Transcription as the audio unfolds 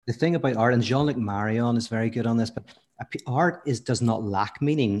The thing about art, and Jean-Luc Marion is very good on this, but art does not lack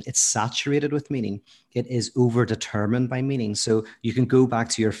meaning. It's saturated with meaning. It is overdetermined by meaning. So you can go back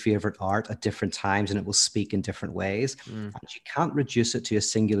to your favorite art at different times and it will speak in different ways. Mm, And you can't reduce it to a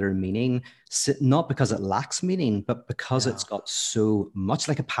singular meaning, not because it lacks meaning, but because yeah. it's got so much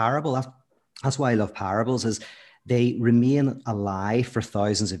like a parable. That's why I love parables is they remain alive for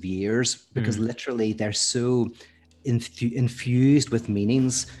thousands of years because Mm. literally they're so infused with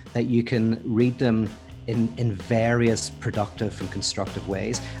meanings that you can read them in various productive and constructive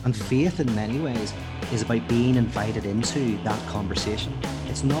ways. And faith, in many ways, is about being invited into that conversation.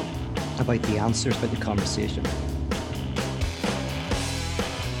 It's not about the answers, but the conversation.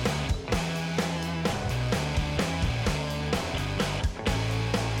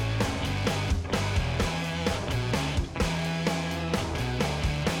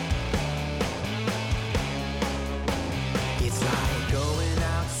 It's like going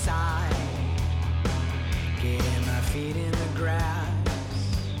outside, getting my feet in the grass.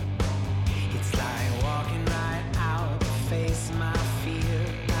 It's like walking right out to face my fear,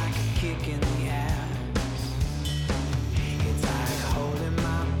 like a kick in the ass. It's like holding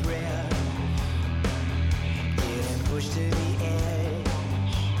my breath, getting pushed to the edge.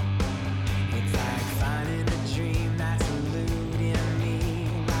 It's like finding a dream that's eluding me,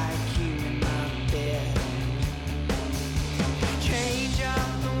 like you in my bed. Change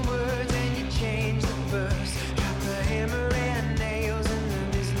up the words and you change the verse. Drop the hammer and nails and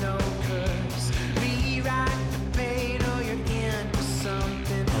then there's no curse. Rewrite the pain or you're into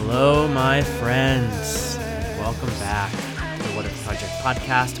something. Hello, my friends. Welcome back to the What If Project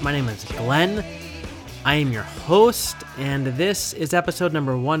podcast. My name is Glenn. I am your host, and this is episode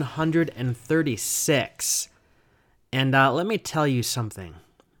number 136. And let me tell you something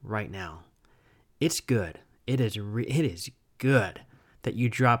right now. It's good. It is good that you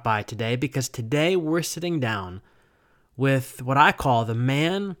drop by today, because today we're sitting down with what I call the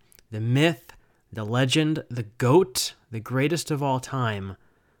man, the myth, the legend, the GOAT, the greatest of all time,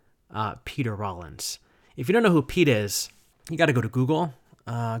 Peter Rollins. If you don't know who Pete is, you got to go to Google,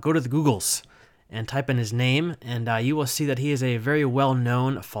 go to the Googles and type in his name, and you will see that he is a very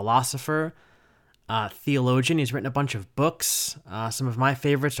well-known philosopher, theologian. He's written a bunch of books. Some of my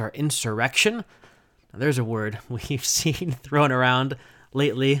favorites are Insurrection. Now, there's a word we've seen thrown around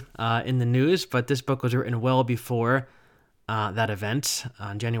lately in the news, but this book was written well before that event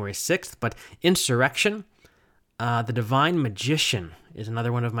on January 6th. But Insurrection, The Divine Magician is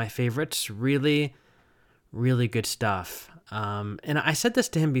another one of my favorites. Really, really good stuff. And I said this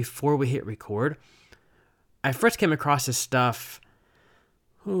to him before we hit record. I first came across this stuff,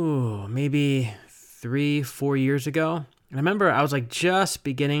 maybe 3-4 years ago. And I remember I was like just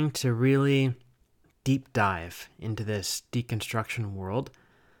beginning to really deep dive into this deconstruction world.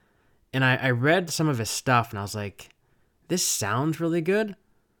 And I read some of his stuff and I was like, this sounds really good,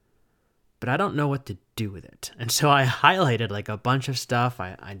 but I don't know what to do with it. And so I highlighted like a bunch of stuff.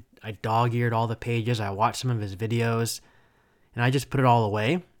 I dog-eared all the pages. I watched some of his videos and I just put it all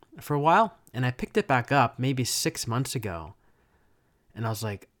away for a while. And I picked it back up maybe 6 months ago. And I was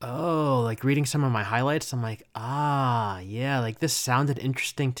like, oh, like reading some of my highlights, I'm like, yeah, like this sounded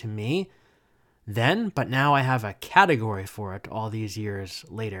interesting to me then, but now I have a category for it all these years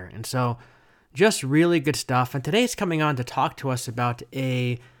later. And so just really good stuff. And today he's coming on to talk to us about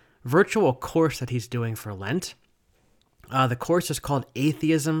a virtual course that he's doing for Lent. The course is called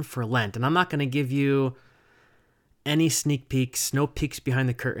Atheism for Lent. And I'm not going to give you any sneak peeks, no peeks behind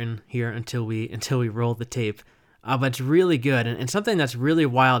the curtain here until we roll the tape. But it's really good. And something that's really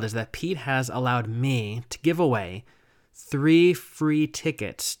wild is that Pete has allowed me to give away 3 free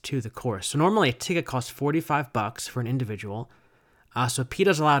tickets to the course. So normally a ticket costs $45 for an individual. So Pete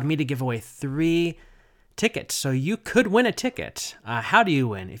has allowed me to give away 3 tickets. So you could win a ticket. How do you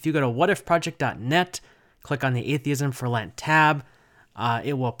win? If you go to whatifproject.net, click on the Atheism for Lent tab,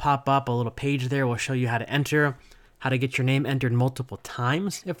 it will pop up a little page there. Will show you how to enter, how to get your name entered multiple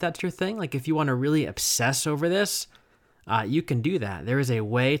times if that's your thing. Like if you want to really obsess over this, you can do that. There is a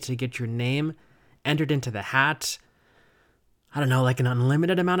way to get your name entered into the hat, I don't know, like an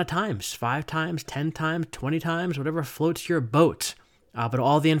unlimited amount of times, 5 times, 10 times, 20 times, whatever floats your boat. But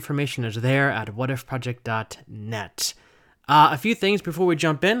all the information is there at whatifproject.net. A few things before we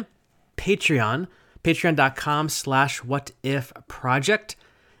jump in. Patreon, patreon.com/whatifproject,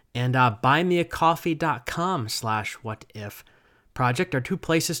 and buymeacoffee.com/whatifproject are 2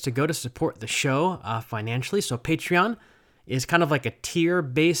 places to go to support the show financially. So Patreon is kind of like a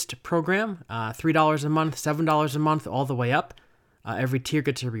tier-based program, $3 a month, $7 a month, all the way up. Every tier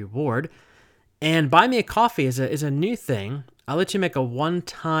gets a reward. And Buy Me a Coffee is a new thing. I'll let you make a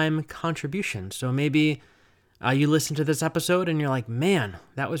one-time contribution. So maybe you listen to this episode and you're like, man,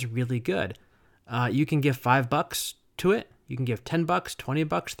 that was really good. You can give $5 to it. You can give $10, $20,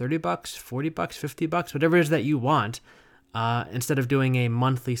 $30, $40, $50, whatever it is that you want, instead of doing a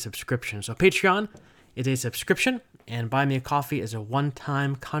monthly subscription. So Patreon is a subscription, and Buy Me a Coffee is a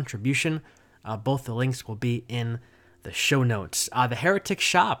one-time contribution. Both the links will be in the show notes. The Heretic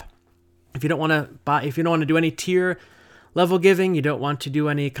Shop. If you don't want to do any tier level giving, you don't want to do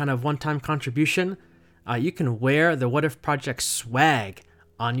any kind of one-time contribution, you can wear the What If Project swag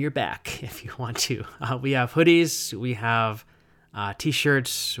on your back if you want to. We have hoodies, we have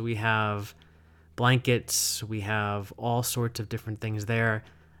t-shirts, we have blankets, we have all sorts of different things there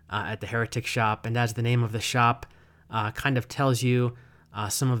at the Heretic Shop. And as the name of the shop kind of tells you,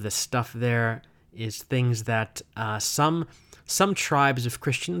 some of the stuff there is things that some tribes of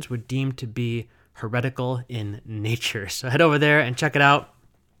Christians would deem to be heretical in nature. So head over there and check it out.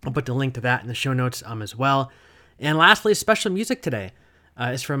 I'll put the link to that in the show notes as well. And lastly, special music today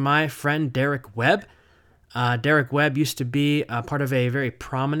is from my friend Derek Webb. Derek Webb used to be part of a very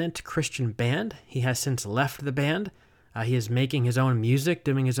prominent Christian band. He has since left the band. He is making his own music,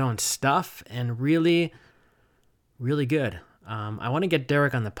 doing his own stuff, and really, really good. I want to get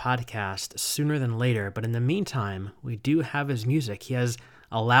Derek on the podcast sooner than later, but in the meantime, we do have his music. He has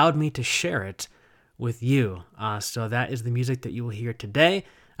allowed me to share it with you. So that is the music that you will hear today.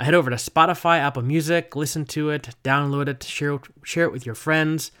 Head over to Spotify, Apple Music, listen to it, download it, share it with your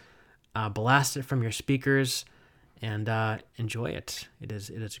friends, blast it from your speakers, and enjoy it. It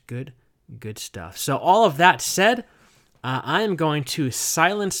is good stuff. So all of that said, I am going to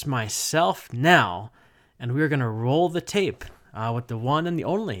silence myself now, and we're going to roll the tape with the one and the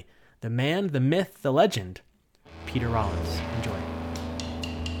only, the man, the myth, the legend, Peter Rollins. Enjoy.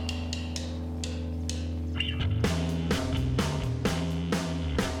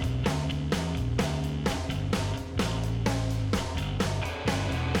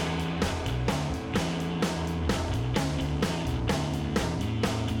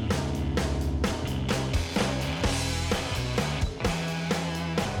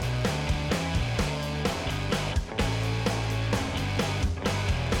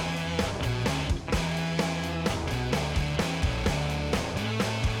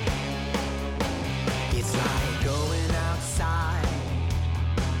 It's like going outside,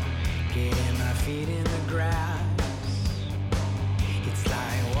 getting my feet in the grass. It's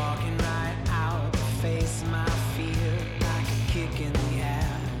like walking right out to face my fear, like a kick in the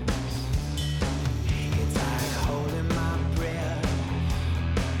ass. It's like holding my breath,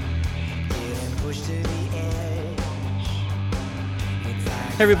 getting pushed to the edge. It's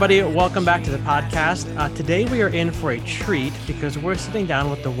like Hey everybody, welcome back to the podcast. Today we are in for a treat because we're sitting down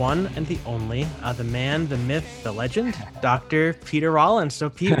with the one and the only, the man, the myth, the legend, Dr. Peter Rollins.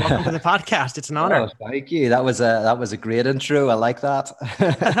 So Pete, welcome to the podcast. It's an honor. Oh, thank you. That was a great intro. I like that.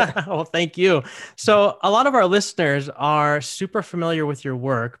 Well, thank you. So a lot of our listeners are super familiar with your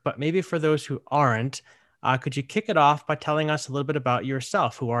work, but maybe for those who aren't, could you kick it off by telling us a little bit about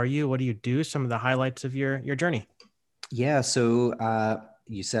yourself? Who are you? What do you do? Some of the highlights of your journey. Yeah, so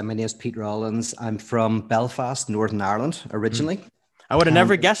you said my name is Pete Rollins. I'm from Belfast, Northern Ireland, originally. I would have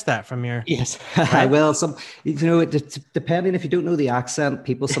never guessed that from your... Yes, well, depending if you don't know the accent,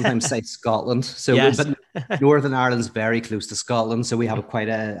 people sometimes say Scotland. So, Yes. but Northern Ireland's very close to Scotland, so we have quite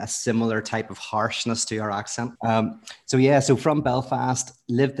a similar type of harshness to our accent. So from Belfast,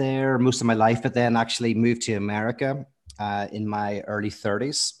 lived there most of my life, but then actually moved to America in my early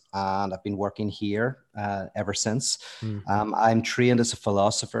 30s. And I've been working here ever since. I'm trained as a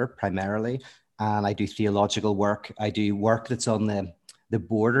philosopher primarily, and I do theological work. I do work that's on the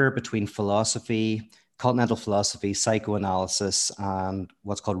border between philosophy, continental philosophy, psychoanalysis, and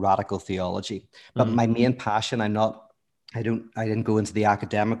what's called radical theology. But my main passion, I didn't go into the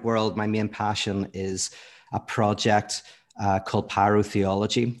academic world. My main passion is a project called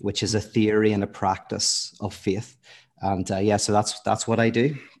pyrotheology, which is a theory and a practice of faith. And so that's what I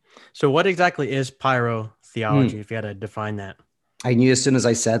do. So what exactly is pyrotheology, if you had to define that? I knew as soon as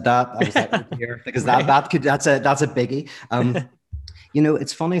I said that, I was like, oh, here, because that's a biggie.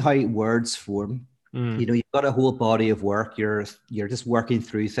 It's funny how words form. You've got a whole body of work. You're just working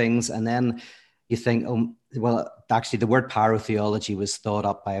through things, and then you think, oh, well, actually, the word pyrotheology was thought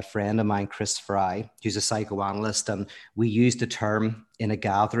up by a friend of mine, Chris Fry, who's a psychoanalyst, and we used the term in a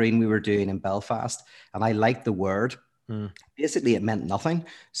gathering we were doing in Belfast, and I liked the word. Basically, it meant nothing.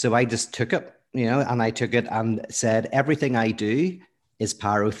 So I just took it, and I took it and said, everything I do is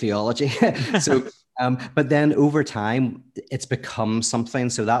pyrotheology. So, but then over time, it's become something.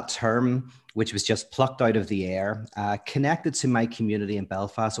 So that term which was just plucked out of the air, connected to my community in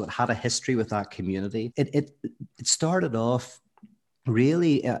Belfast. So it had a history with that community. It started off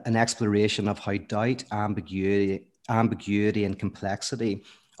really an exploration of how doubt, ambiguity and complexity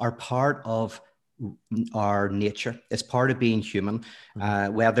are part of our nature. It's part of being human.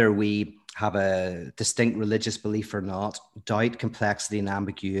 Whether we have a distinct religious belief or not, doubt, complexity, and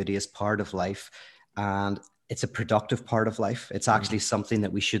ambiguity is part of life. And it's a productive part of life. It's actually something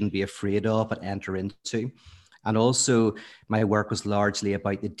that we shouldn't be afraid of, but enter into. And also, my work was largely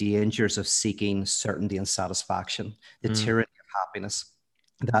about the dangers of seeking certainty and satisfaction, the tyranny of happiness.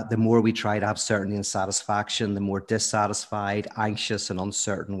 That the more we try to have certainty and satisfaction, the more dissatisfied, anxious, and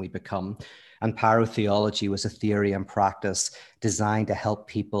uncertain we become. And parotheology was a theory and practice designed to help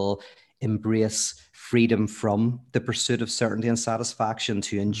people embrace freedom from the pursuit of certainty and satisfaction,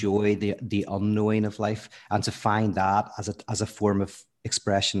 to enjoy the unknowing of life, and to find that as a form of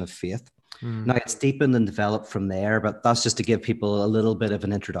expression of faith. Now, it's deepened and developed from there, but that's just to give people a little bit of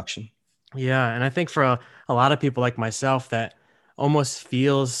an introduction. Yeah. And I think for a lot of people like myself, that almost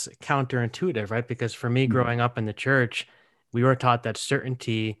feels counterintuitive, right? Because for me, growing up in the church, we were taught that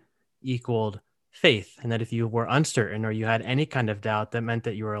certainty equaled faith, and that if you were uncertain or you had any kind of doubt, that meant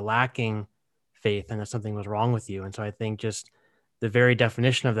that you were lacking faith and that something was wrong with you. And so I think just the very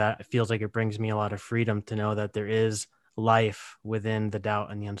definition of that feels like it brings me a lot of freedom to know that there is life within the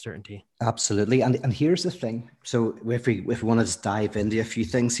doubt and the uncertainty. Absolutely. And here's the thing. So if we want to just dive into a few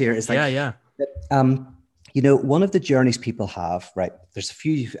things here, is like, Yeah. One of the journeys people have, right? There's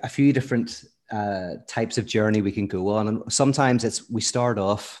a few different types of journey we can go on. And sometimes we start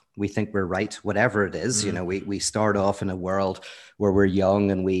off, we think we're right, whatever it is. We start off in a world where we're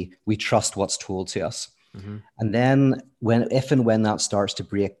young and we trust what's told to us. And then if and when that starts to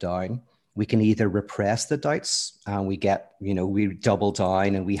break down, we can either repress the doubts and we double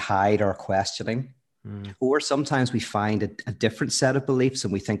down and we hide our questioning, or sometimes we find a different set of beliefs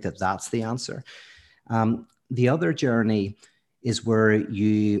and we think that that's the answer. The other journey is where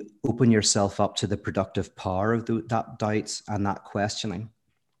you open yourself up to the productive power of that doubts and that questioning.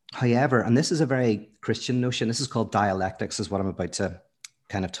 However, and this is a very Christian notion, this is called dialectics, is what I'm about to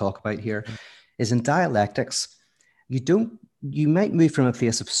kind of talk about here, is in dialectics, you might move from a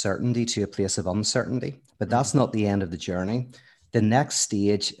place of certainty to a place of uncertainty, but that's not the end of the journey. The next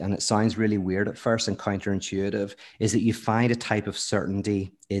stage, and it sounds really weird at first and counterintuitive, is that you find a type of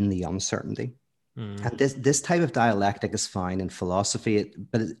certainty in the uncertainty. And this type of dialectic is found in philosophy,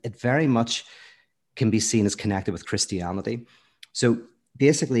 but it very much can be seen as connected with Christianity. So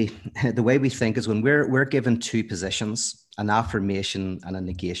basically, the way we think is when we're given two positions, an affirmation and a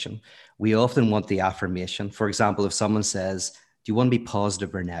negation, we often want the affirmation. For example, if someone says, do you want to be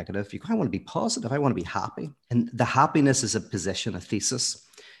positive or negative? I want to be positive. I want to be happy. And the happiness is a position, a thesis.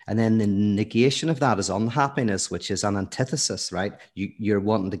 And then the negation of that is unhappiness, which is an antithesis, right? You're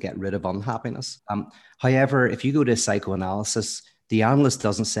wanting to get rid of unhappiness. However, if you go to psychoanalysis, the analyst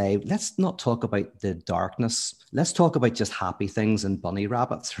doesn't say, let's not talk about the darkness. Let's talk about just happy things and bunny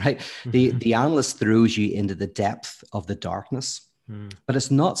rabbits, right? The analyst throws you into the depth of the darkness. But it's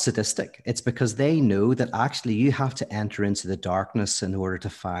not sadistic. It's because they know that actually you have to enter into the darkness in order to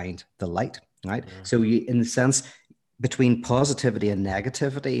find the light, right? So you, in the sense, between positivity and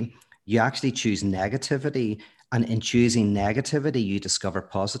negativity, you actually choose negativity, and in choosing negativity, you discover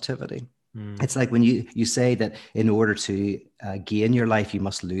positivity. It's like when you say that in order to gain your life, you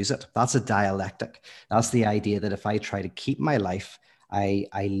must lose it. That's a dialectic. That's the idea that if I try to keep my life, I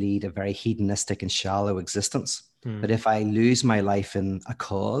lead a very hedonistic and shallow existence. But if I lose my life in a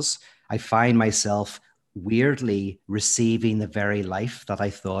cause, I find myself weirdly receiving the very life that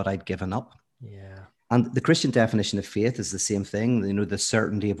I thought I'd given up. Yeah. And the Christian definition of faith is the same thing, the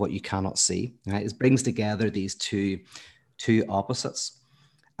certainty of what you cannot see. Right? It brings together these two opposites.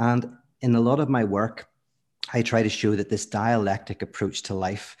 And in a lot of my work, I try to show that this dialectic approach to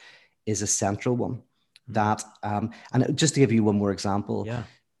life is a central one. That, and just to give you one more example,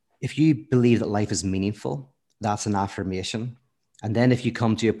 if you believe that life is meaningful, that's an affirmation. And then if you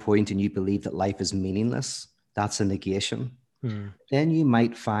come to a point and you believe that life is meaningless, that's a negation. Then you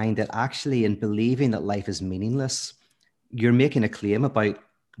might find that actually in believing that life is meaningless, you're making a claim about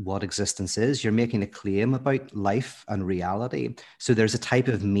what existence is. You're making a claim about life and reality. So there's a type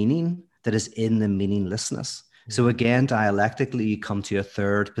of meaning that is in the meaninglessness. So again, dialectically, you come to a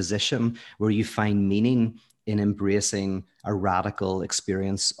third position where you find meaning in embracing a radical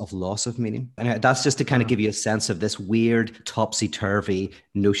experience of loss of meaning. And that's just to kind of give you a sense of this weird topsy-turvy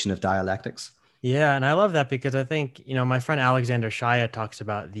notion of dialectics. Yeah, and I love that because I think, my friend Alexander Shaya talks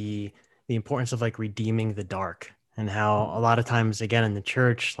about the importance of like redeeming the dark. and how a lot of times, again, in the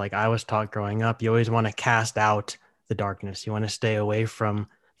church, like I was taught growing up, you always want to cast out the darkness. You want to stay away from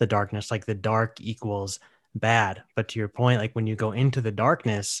the darkness, like the dark equals bad. But to your point, like when you go into the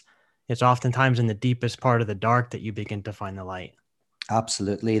darkness, it's oftentimes in the deepest part of the dark that you begin to find the light.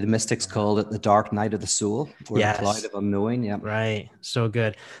 Absolutely. The mystics called it the dark night of the soul, or the cloud Yes. of unknowing. Yeah. Right. So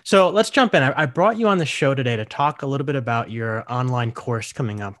good. So let's jump in. I brought you on the show today to talk a little bit about your online course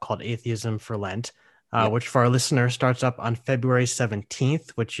coming up called Atheism for Lent, Yep. which for our listeners starts up on February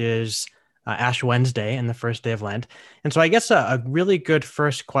 17th, which is Ash Wednesday and the first day of Lent. And so I guess a really good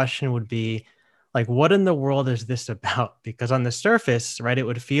first question would be like, what in the world is this about? Because on the surface, right, it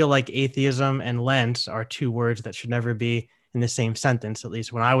would feel like atheism and Lent are two words that should never be in the same sentence. At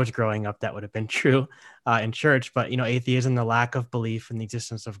least when I was growing up, that would have been true in church. But, atheism, the lack of belief in the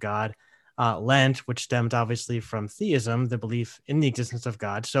existence of God. Lent, which stemmed obviously from theism, the belief in the existence of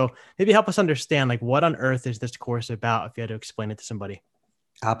God. So maybe help us understand, like, what on earth is this course about if you had to explain it to somebody?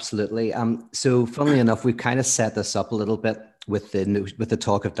 Absolutely. So funnily enough, we've kind of set this up a little bit with the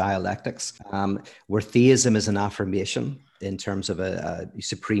talk of dialectics, where theism is an affirmation in terms of a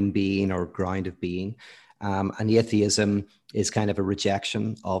supreme being or ground of being, and atheism is kind of a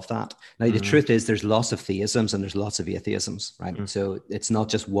rejection of that. Now, the truth is there's lots of theisms and there's lots of atheisms, right? So it's not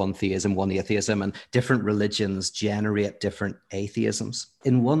just one theism, one atheism, and different religions generate different atheisms.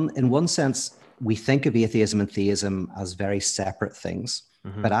 In one sense, we think of atheism and theism as very separate things.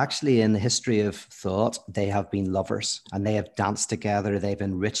 But actually, in the history of thought, they have been lovers and they have danced together, they've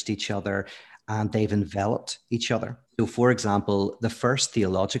enriched each other, and they've enveloped each other. So, for example, the first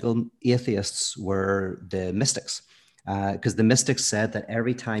theological atheists were the mystics, because the mystics said that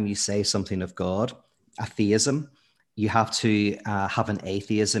every time you say something of God, a theism, you have to have an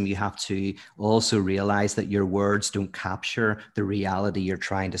atheism. You have to also realize that your words don't capture the reality you're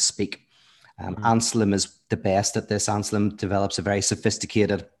trying to speak. Anselm is the best at this. Anselm develops a very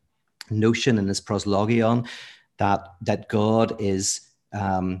sophisticated notion in his proslogion that God is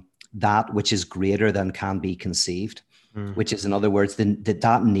that which is greater than can be conceived, which is, in other words,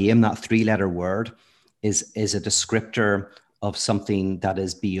 that name, that three-letter word, is a descriptor of something that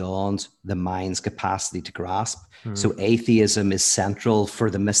is beyond the mind's capacity to grasp. So atheism is central for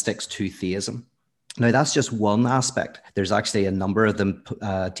the mystics to theism. Now, that's just one aspect. There's actually a number of them.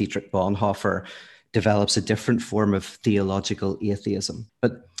 Dietrich Bonhoeffer develops a different form of theological atheism.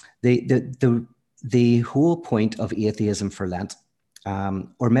 But the whole point of atheism for Lent,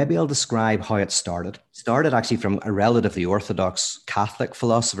 or maybe I'll describe how it started. Started actually from a relatively orthodox Catholic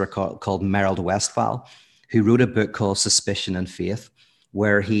philosopher called Merrill Westphal, who wrote a book called Suspicion and Faith,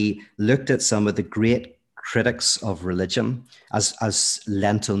 where he looked at some of the great critics of religion as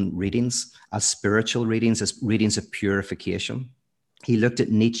Lenten readings, as spiritual readings, as readings of purification. He looked at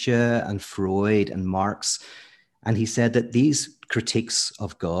Nietzsche and Freud and Marx, and he said that these critiques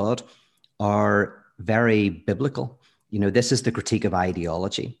of God are very biblical. This is the critique of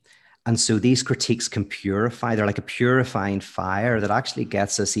ideology. And so these critiques can purify. They're like a purifying fire that actually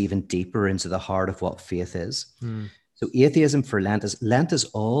gets us even deeper into the heart of what faith is. So atheism for Lent is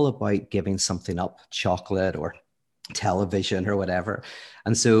all about giving something up, chocolate or television or whatever.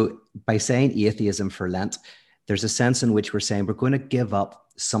 And so by saying atheism for Lent, there's a sense in which we're saying we're going to give up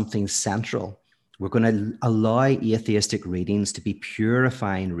something central. We're going to allow atheistic readings to be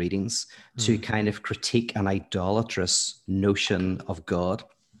purifying readings to kind of critique an idolatrous notion of God.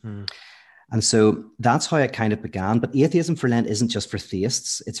 And so that's how it kind of began. But atheism for Lent isn't just for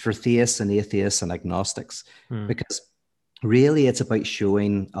theists. It's for theists and atheists and agnostics, because really it's about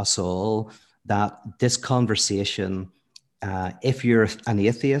showing us all that this conversation, if you're an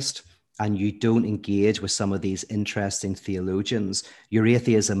atheist and you don't engage with some of these interesting theologians, your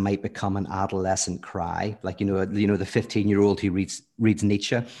atheism might become an adolescent cry. Like, the 15-year-old who reads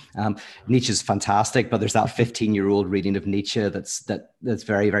Nietzsche. Nietzsche's fantastic, but there's that 15-year-old reading of Nietzsche that's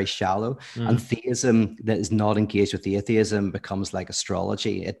very, very shallow. And theism that is not engaged with atheism becomes like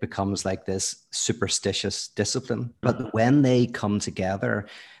astrology. It becomes like this superstitious discipline. But when they come together,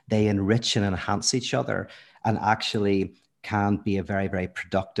 they enrich and enhance each other, and actually can be a very, very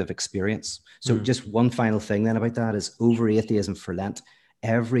productive experience. So just one final thing then about that is, over atheism for Lent,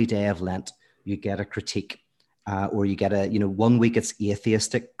 every day of Lent, you get a critique, or you get 1 week it's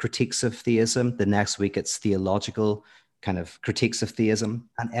atheistic critiques of theism. The next week it's theological kind of critiques of theism.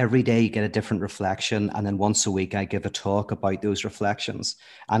 And every day you get a different reflection. And then once a week, I give a talk about those reflections.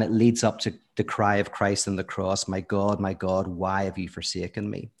 And it leads up to the cry of Christ on the cross, my God, why have you forsaken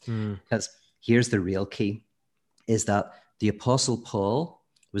me? Because here's the real key, is that the Apostle Paul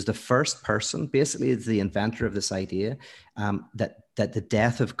was the first person, basically is the inventor of this idea, that the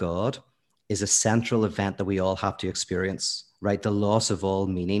death of God is a central event that we all have to experience, right? The loss of all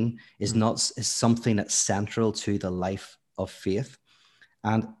meaning is something that's central to the life of faith.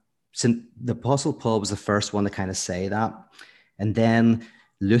 And since the Apostle Paul was the first one to kind of say that, and then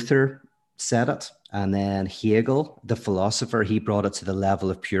Luther said it, and then Hegel, the philosopher, he brought it to the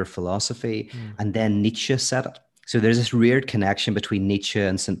level of pure philosophy, and then Nietzsche said it. So there's this weird connection between Nietzsche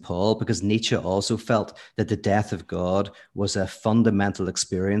and St. Paul, because Nietzsche also felt that the death of God was a fundamental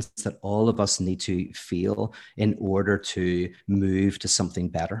experience that all of us need to feel in order to move to something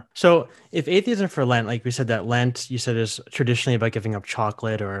better. So if atheism for Lent, like we said, that Lent, you said, is traditionally about giving up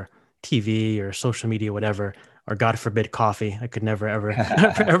chocolate or TV or social media, whatever, or God forbid, coffee. I could never, ever,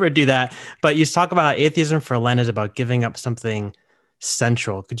 ever do that. But you talk about how atheism for Lent is about giving up something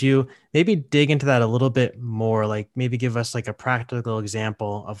central. Could you maybe dig into that a little bit more? Like maybe give us like a practical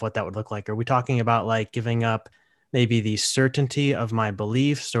example of what that would look like. Are we talking about like giving up maybe the certainty of my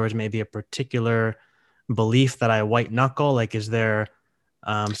beliefs, or is maybe a particular belief that I white knuckle? Like, is there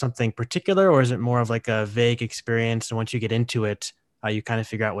something particular, or is it more of like a vague experience? And once you get into it, you kind of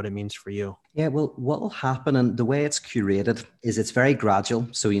figure out what it means for you. Yeah, well, what will happen, and the way it's curated is it's very gradual.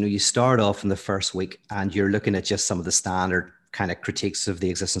 So, you start off in the first week and you're looking at just some of the standard kind of critiques of the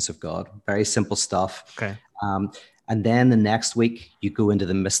existence of God, very simple stuff. Okay. And then the next week you go into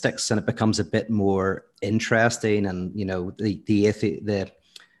the mystics, and it becomes a bit more interesting. And,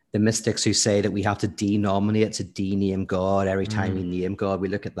 the mystics who say that we have to denominate to dename God every time we name God, we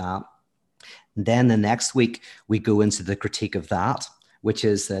look at that. And then the next week we go into the critique of that, which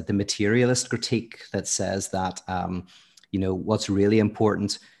is the materialist critique that says that, what's really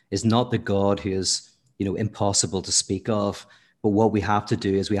important is not the God who is, impossible to speak of, but what we have to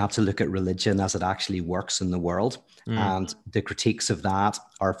do is we have to look at religion as it actually works in the world. And the critiques of that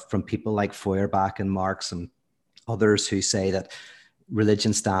are from people like Feuerbach and Marx and others who say that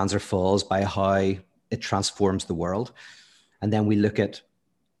religion stands or falls by how it transforms the world. And then we look at,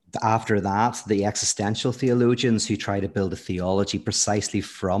 after that, the existential theologians who try to build a theology precisely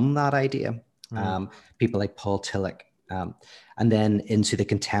from that idea. People like Paul Tillich. And then into the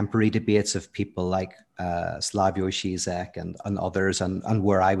contemporary debates of people like Slavoj Žižek and others, and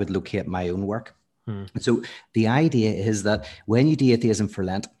where I would locate my own work. So the idea is that when you do atheism for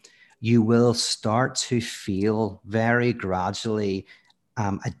Lent, you will start to feel very gradually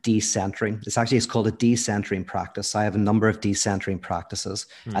a decentering. It's called a decentering practice. I have a number of decentering practices,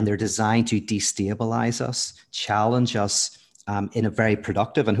 and they're designed to destabilize us, challenge us in a very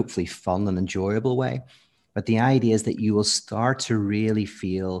productive and hopefully fun and enjoyable way. But the idea is that you will start to really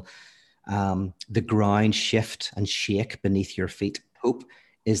feel the ground shift and shake beneath your feet. Hope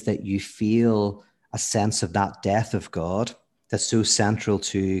is that you feel a sense of that death of God that's so central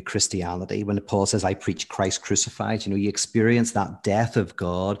to Christianity. When Paul says, I preach Christ crucified, you experience that death of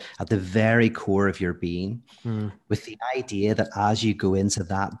God at the very core of your being, with the idea that as you go into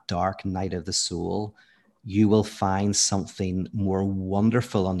that dark night of the soul, you will find something more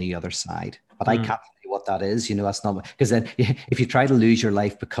wonderful on the other side. But I can't tell you what that is. That's not, because then if you try to lose your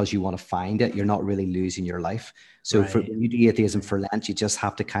life because you want to find it, you're not really losing your life. So when you do atheism for Lent, you just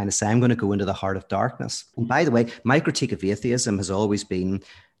have to kind of say, I'm going to go into the heart of darkness. And by the way, my critique of atheism has always been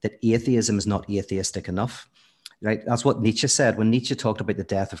that atheism is not atheistic enough. Right? That's what Nietzsche said. When Nietzsche talked about the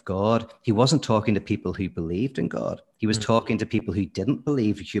death of God, he wasn't talking to people who believed in God. He was talking to people who didn't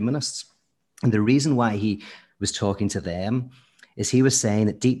believe, humanists. And the reason why he was talking to them is he was saying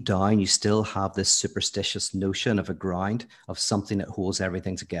that deep down, you still have this superstitious notion of a ground, of something that holds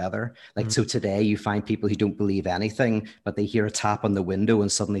everything together. So today you find people who don't believe anything, but they hear a tap on the window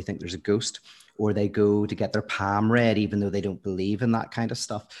and suddenly think there's a ghost, or they go to get their palm read, even though they don't believe in that kind of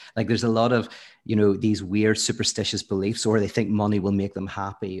stuff. There's a lot of, these weird superstitious beliefs, or they think money will make them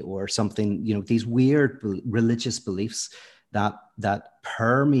happy or something, these weird religious beliefs that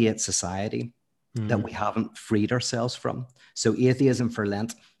permeate society that we haven't freed ourselves from. So atheism for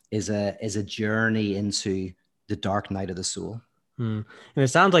Lent is a journey into the dark night of the soul. And it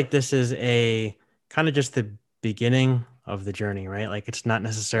sounds like this is a kind of just the beginning of the journey, right? Like it's not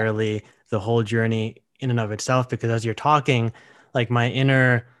necessarily the whole journey in and of itself, because as you're talking, like my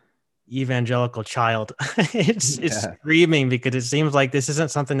inner evangelical child, it's screaming, because it seems like this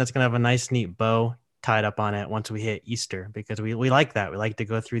isn't something that's going to have a nice, neat bow tied up on it once we hit Easter, because we like that. We like to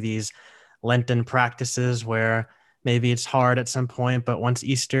go through these Lenten practices where maybe it's hard at some point, but once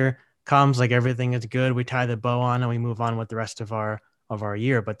Easter comes, like everything is good. We tie the bow on and we move on with the rest of our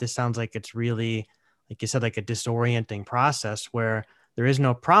year. But this sounds like it's really, like you said, like a disorienting process where there is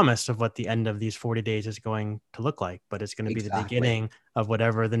no promise of what the end of these 40 days is going to look like, but it's going to be the beginning of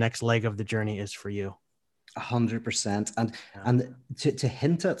whatever the next leg of the journey is for you. 100%. Yeah. And to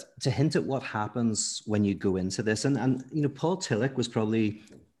hint at what happens when you go into this, and Paul Tillich was probably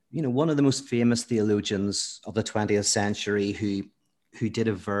one of the most famous theologians of the 20th century who did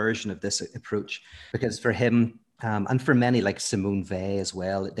a version of this approach, because for him, and for many like Simone Weil as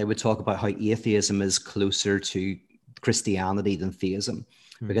well, they would talk about how atheism is closer to Christianity than theism,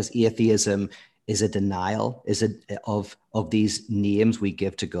 because atheism is a denial of these names we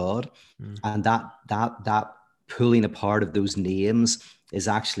give to God, and that pulling apart of those names is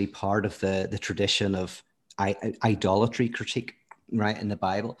actually part of the tradition of idolatry critique, right, in the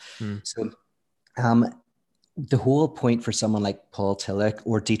Bible. So the whole point for someone like Paul Tillich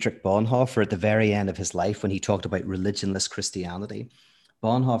or Dietrich Bonhoeffer at the very end of his life, when he talked about religionless Christianity,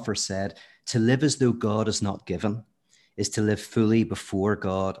 Bonhoeffer said, to live as though God is not given is to live fully before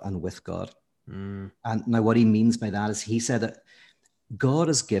God and with God. And now what he means by that is, he said that God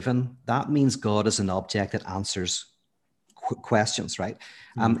is given. That means God is an object that answers questions, right?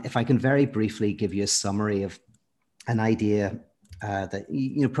 If I can very briefly give you a summary of an idea that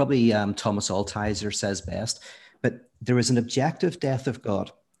probably Thomas Altizer says best, but there is an objective death of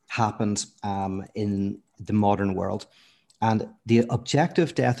God happened in the modern world, and the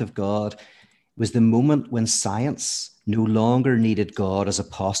objective death of God was the moment when science no longer needed God as a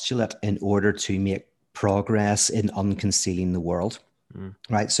postulate in order to make progress in unconcealing the world.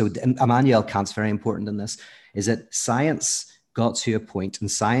 Right. So Immanuel Kant's very important in this, is that science got to a point, and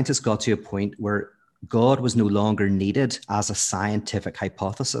scientists got to a point where God was no longer needed as a scientific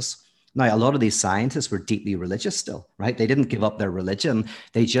hypothesis. Now, a lot of these scientists were deeply religious still, right? They didn't give up their religion.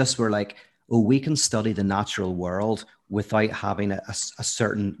 They just were like, oh, we can study the natural world without having a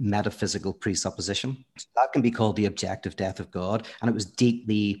certain metaphysical presupposition. So that can be called the objective death of God. And it was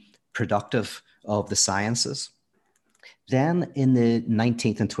deeply productive of the sciences. Then in the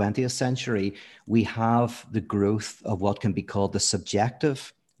 19th and 20th century, we have the growth of what can be called the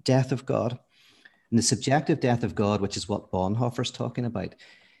subjective death of God. And the subjective death of God, which is what Bonhoeffer's talking about,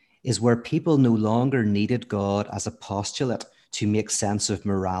 is where people no longer needed God as a postulate to make sense of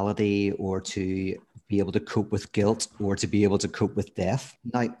morality, or to be able to cope with guilt, or to be able to cope with death.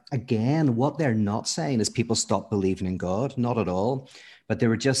 Now, again, what they're not saying is people stop believing in God, not at all. But they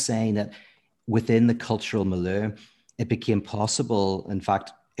were just saying that within the cultural milieu, it became possible. In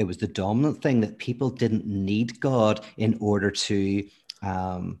fact, it was the dominant thing, that people didn't need God in order to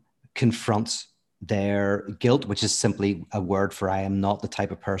confront their guilt, which is simply a word for I am not the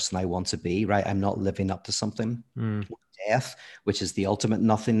type of person I want to be, right? I'm not living up to something. Death, which is the ultimate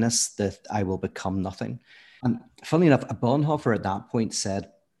nothingness, that I will become nothing. And funnily enough, Bonhoeffer at that point said,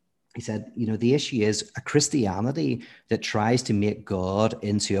 the issue is a Christianity that tries to make God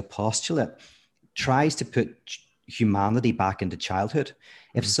into a postulate, tries to put humanity back into childhood.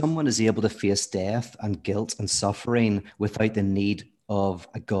 If someone is able to face death and guilt and suffering without the need of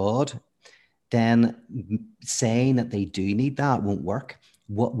a God, then saying that they do need that won't work.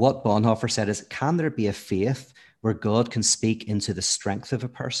 What Bonhoeffer said is, can there be a faith where God can speak into the strength of a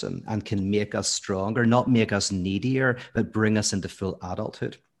person and can make us stronger, not make us needier, but bring us into full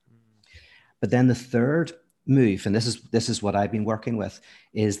adulthood? But then the third move, and this is what I've been working with,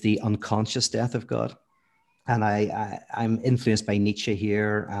 is the unconscious death of God. And I'm influenced by Nietzsche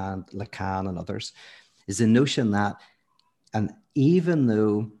here, and Lacan and others, is the notion that, and even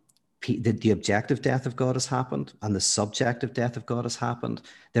though the objective death of God has happened and the subjective death of God has happened,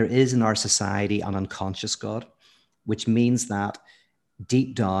 there is in our society an unconscious God, which means that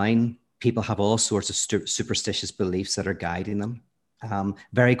deep down, people have all sorts of superstitious beliefs that are guiding them.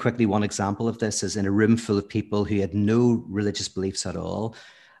 Very quickly, one example of this is in a room full of people who had no religious beliefs at all.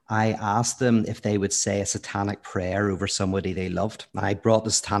 I asked them if they would say a satanic prayer over somebody they loved. And I brought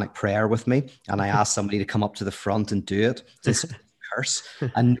the satanic prayer with me, and I asked somebody to come up to the front and do it. This curse,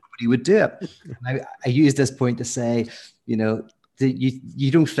 and nobody would do it. And I use this point to say, you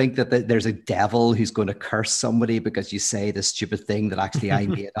don't think that there's a devil who's going to curse somebody because you say this stupid thing that actually I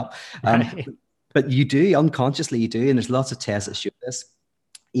made up. Right. But you do, unconsciously you do. And there's lots of tests that show this.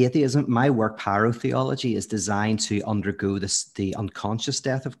 Atheism, my work, parotheology, is designed to undergo the unconscious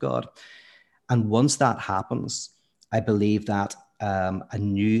death of God. And once that happens, I believe that a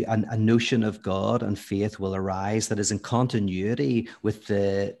notion of God and faith will arise that is in continuity with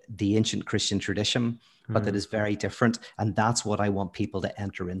the ancient Christian tradition, but that is very different. And that's what I want people to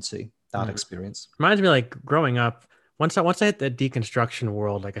enter into, that experience. Reminds me, like growing up, once I hit the deconstruction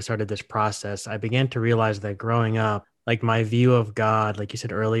world, like I started this process, I began to realize that growing up, like my view of God, like you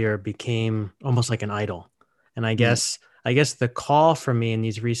said earlier, became almost like an idol. And I guess the call for me in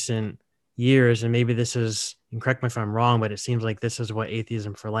these recent years, and maybe this is, and correct me if I'm wrong, but it seems like this is what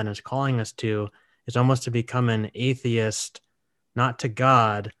Atheism for Lent is calling us to, is almost to become an atheist, not to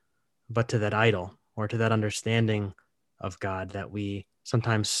God, but to that idol or to that understanding of God that we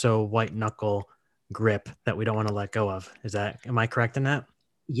sometimes so white knuckle grip that we don't want to let go of. Am I correct in that?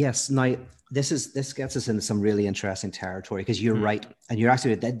 Yes. Now, this gets us into some really interesting territory, because you're right, and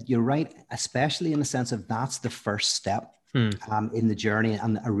you're right, especially in the sense of that's the first step in the journey,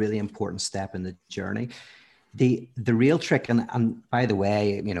 and a really important step in the journey. The real trick, and by the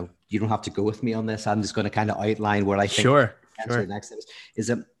way, you don't have to go with me on this. I'm just going to kind of outline where I think Sure. the next step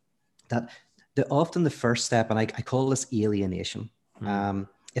is that often the first step, and I call this alienation.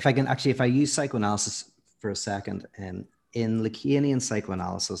 If I use psychoanalysis for a second, in Lacanian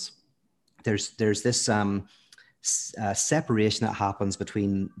psychoanalysis, there's this separation that happens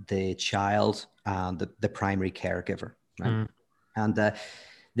between the child and the primary caregiver, right? And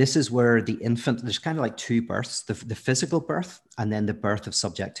this is where the infant, there's kind of like two births, the physical birth and then the birth of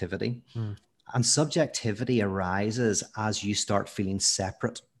subjectivity. And subjectivity arises as you start feeling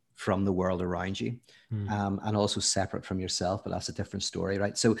separate from the world around you, and also separate from yourself, but that's a different story,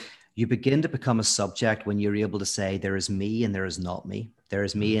 right? So you begin to become a subject when you're able to say, there is me and there is not me. There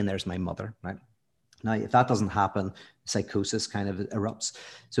is me and there's my mother, right? Now, if that doesn't happen, psychosis kind of erupts.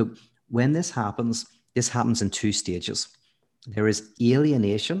 So when this happens in two stages. There is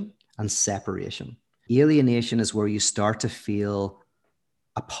alienation and separation. Alienation is where you start to feel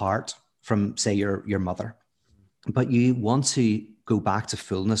apart from, say, your mother, but you want to go back to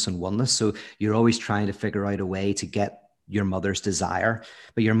fullness and oneness. So you're always trying to figure out a way to get your mother's desire,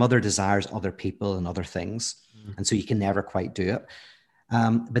 but your mother desires other people and other things. And so you can never quite do it.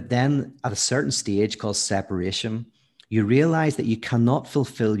 But then at a certain stage called separation, you realize that you cannot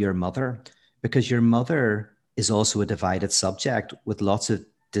fulfill your mother, because your mother is also a divided subject with lots of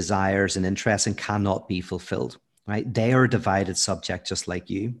desires and interests and cannot be fulfilled, right? They are a divided subject just like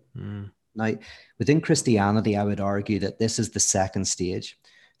you. Now, within Christianity, I would argue that this is the second stage.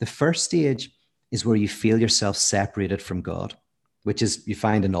 The first stage is where you feel yourself separated from God, which is, you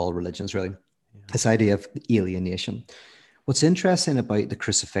find in all religions, really, this idea of alienation. What's interesting about the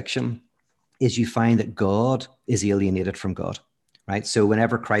crucifixion is you find that God is alienated from God, right? So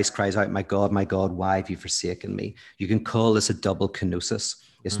whenever Christ cries out, my God, why have you forsaken me? You can call this a double kenosis.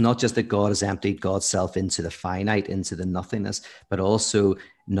 It's not just that God has emptied God's self into the finite, into the nothingness, but also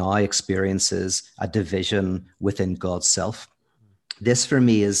now experiences a division within God's self. This for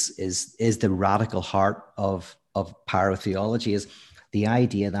me is the radical heart of paratheology, is the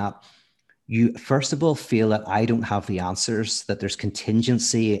idea that you, first of all, feel that I don't have the answers, that there's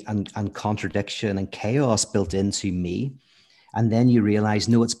contingency and contradiction and chaos built into me. And then you realize,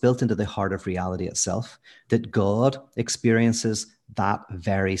 no, it's built into the heart of reality itself, that God experiences that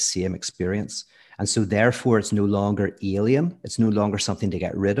very same experience. And so therefore, it's no longer alien. It's no longer something to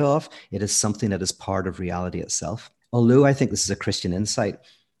get rid of. It is something that is part of reality itself. Although I think this is a Christian insight,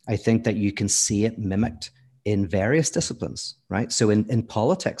 I think that you can see it mimicked in various disciplines, right? So in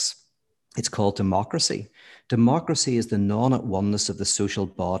politics, it's called democracy. Democracy is the non-at-oneness of the social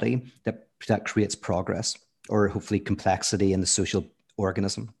body that creates progress, or hopefully complexity in the social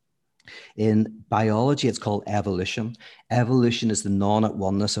organism. In biology, it's called evolution. Evolution is the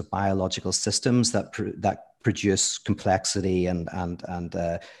non-at-oneness of biological systems that produce complexity and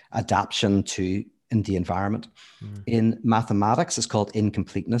adaptation in the environment. In mathematics, it's called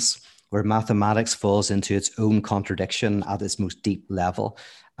incompleteness, where mathematics falls into its own contradiction at its most deep level,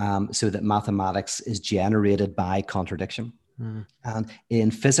 so that mathematics is generated by contradiction. And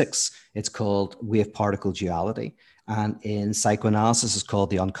in physics, it's called wave-particle duality. And in psychoanalysis, it's called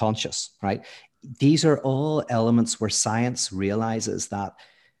the unconscious, right? These are all elements where science realizes that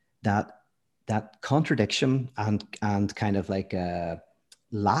contradiction and kind of like a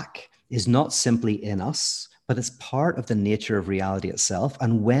lack is not simply in us, but it's part of the nature of reality itself.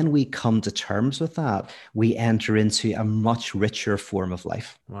 And when we come to terms with that, we enter into a much richer form of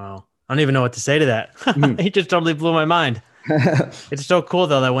life. Wow. I don't even know what to say to that. It just totally blew my mind. It's so cool,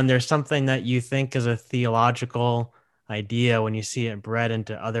 though, that when there's something that you think is a theological idea, when you see it bred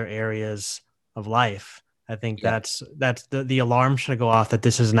into other areas of life, I think that's the alarm should go off that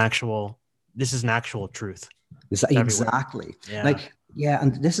this is an actual truth. Exactly. Yeah.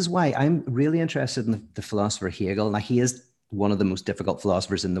 And this is why I'm really interested in the philosopher Hegel. Now, he is one of the most difficult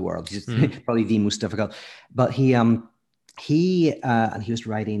philosophers in the world. He's probably the most difficult. But he was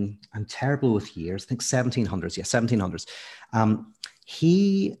writing, I'm terrible with years, I think 1700s. Yeah, 1700s.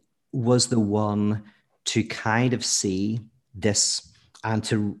 He was the one to kind of see this and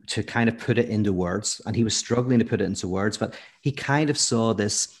to kind of put it into words. And he was struggling to put it into words, but he kind of saw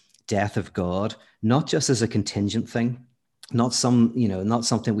this death of God, not just as a contingent thing, not not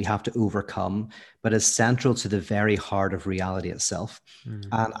something we have to overcome, but is central to the very heart of reality itself.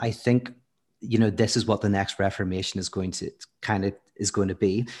 And I think, this is what the next Reformation is going to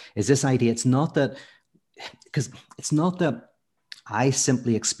be, is this idea. It's not that I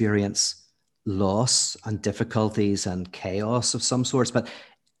simply experience loss and difficulties and chaos of some sorts, but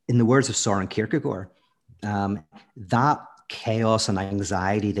in the words of Soren Kierkegaard, that chaos and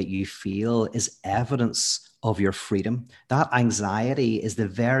anxiety that you feel is evidence of your freedom. That anxiety is the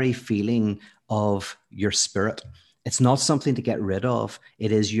very feeling of your spirit. It's not something to get rid of.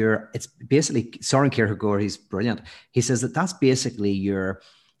 It's basically, Soren Kierkegaard, he's brilliant. He says that's basically your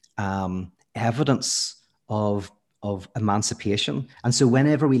evidence of emancipation. And so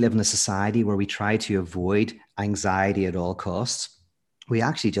whenever we live in a society where we try to avoid anxiety at all costs, we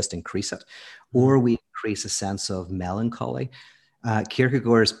actually just increase it, or we increase a sense of melancholy.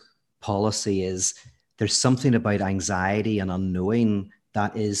 Kierkegaard's policy is there's something about anxiety and unknowing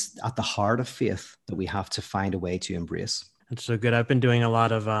that is at the heart of faith that we have to find a way to embrace. That's so good. I've been doing a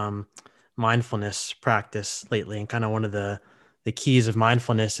lot of mindfulness practice lately, and kind of one of the keys of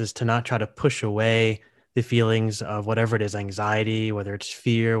mindfulness is to not try to push away the feelings of whatever it is, anxiety, whether it's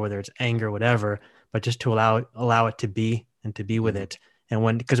fear, whether it's anger, whatever, but just to allow it to be and to be with it.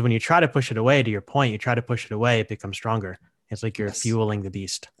 And because when you try to push it away, to your point, you try to push it away, it becomes stronger. It's like you're fueling the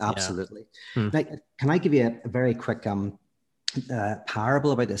beast. Absolutely. Yeah. Now, can I give you a very quick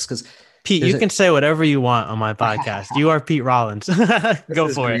parable about this? Because Pete, you can say whatever you want on my podcast. You are Pete Rollins. Go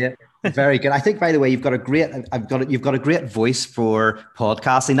for it. Very good. I think, by the way, you've got a great voice for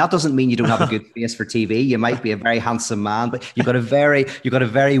podcasting. That doesn't mean you don't have a good face for TV. You might be a very handsome man, but you've got a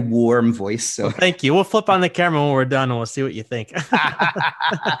very warm voice. So well, thank you. We'll flip on the camera when we're done, and we'll see what you think.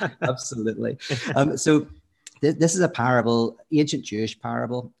 Absolutely. So this is a parable, ancient Jewish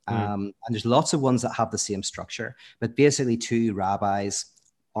parable, and there's lots of ones that have the same structure. But basically, two rabbis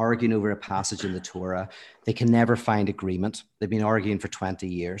arguing over a passage in the Torah. They can never find agreement. They've been arguing for 20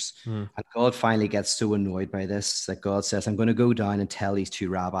 years. And God finally gets so annoyed by this that God says, I'm going to go down and tell these two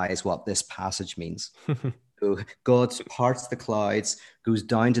rabbis what this passage means. So God parts the clouds, goes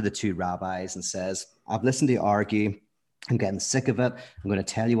down to the two rabbis and says, I've listened to you argue. I'm getting sick of it. I'm going to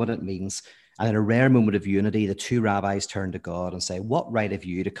tell you what it means. And in a rare moment of unity, the two rabbis turn to God and say, what right have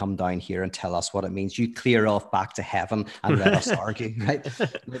you to come down here and tell us what it means? You clear off back to heaven and let us argue, right?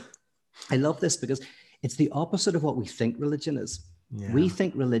 I love this because it's the opposite of what we think religion is. Yeah. We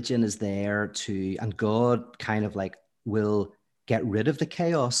think religion is there and God kind of like will get rid of the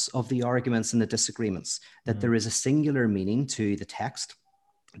chaos of the arguments and the disagreements, that there is a singular meaning to the text,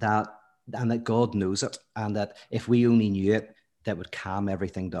 and that God knows it, and that if we only knew it, that would calm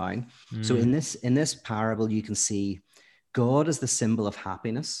everything down. So in this parable, you can see God as the symbol of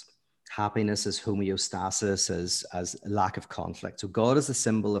happiness. Happiness is homeostasis, as lack of conflict. So God is the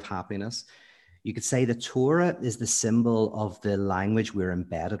symbol of happiness. You could say the Torah is the symbol of the language we're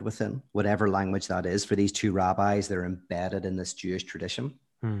embedded within, whatever language that is. For these two rabbis, they're embedded in this Jewish tradition,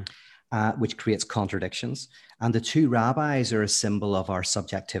 which creates contradictions. And the two rabbis are a symbol of our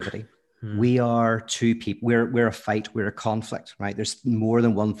subjectivity. We are two people. We're a fight. We're a conflict, right? There's more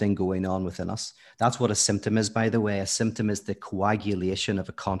than one thing going on within us. That's what a symptom is, by the way. A symptom is the coagulation of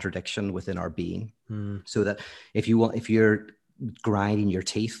a contradiction within our being. So that if you're grinding your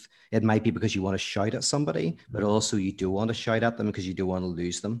teeth, it might be because you want to shout at somebody, but also you do want to shout at them because you don't want to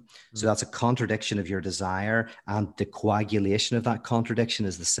lose them. So that's a contradiction of your desire, and the coagulation of that contradiction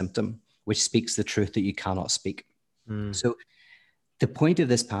is the symptom, which speaks the truth that you cannot speak. So the point of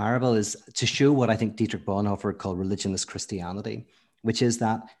this parable is to show what I think Dietrich Bonhoeffer called religionless Christianity, which is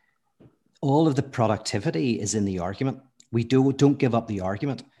that all of the productivity is in the argument. We don't give up the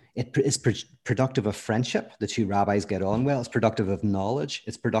argument. It is productive of friendship. The two rabbis get on well. It's productive of knowledge.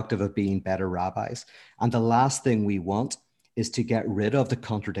 It's productive of being better rabbis. And the last thing we want is to get rid of the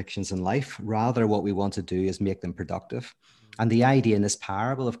contradictions in life. Rather, what we want to do is make them productive. And the idea in this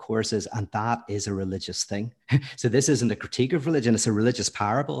parable, of course, and that is a religious thing. So this isn't a critique of religion. It's a religious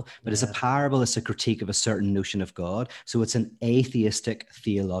parable, but it's a parable. It's a critique of a certain notion of God. So it's an atheistic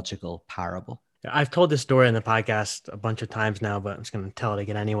theological parable. I've told this story in the podcast a bunch of times now, but I'm just going to tell it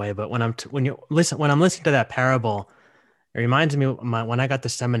again anyway. But when I'm listening to that parable, it reminds me of when I got to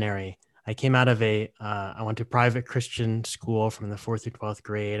seminary. I came out of I went to private Christian school from the 4th through 12th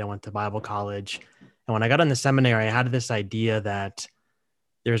grade. I went to Bible college. And when I got in the seminary, I had this idea that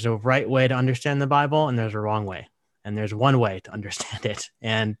there's a right way to understand the Bible and there's a wrong way. And there's one way to understand it.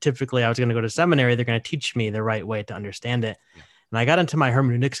 And typically I was going to go to seminary. They're going to teach me the right way to understand it. Yeah. And I got into my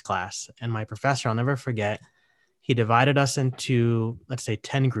hermeneutics class, and my professor, I'll never forget, he divided us into, let's say,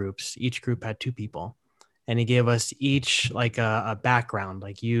 10 groups. Each group had 2 people. and he gave us each like a background.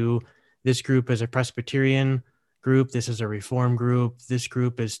 Like this group is a Presbyterian group. This is a Reform group. This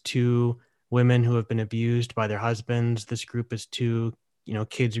group is two women who have been abused by their husbands. This group is two,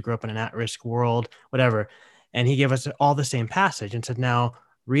 kids who grew up in an at-risk world, whatever. And he gave us all the same passage and said, now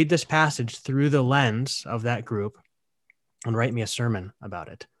read this passage through the lens of that group and write me a sermon about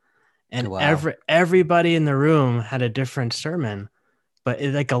it. And Wow. everybody in the room had a different sermon, but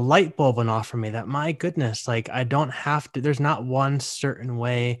like a light bulb went off for me that, my goodness, like I don't have to, there's not one certain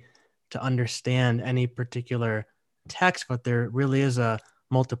way to understand any particular text, but there really is a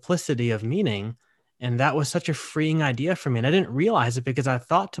multiplicity of meaning. And that was such a freeing idea for me. And I didn't realize it because I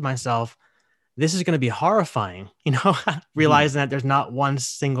thought to myself, this is going to be horrifying, realizing that there's not one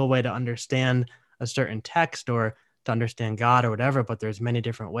single way to understand a certain text or to understand God or whatever, but there's many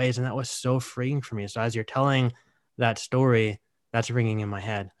different ways. And that was so freeing for me. So as you're telling that story, that's ringing in my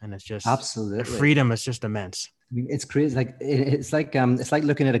head. And it's just, Absolutely. the freedom is just immense. I mean, it's crazy. It's like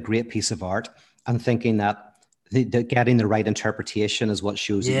looking at a great piece of art and thinking that getting the right interpretation is what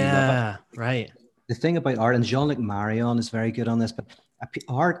shows that you love it. Yeah, right. The thing about art, and Jean-Luc Marion is very good on this, but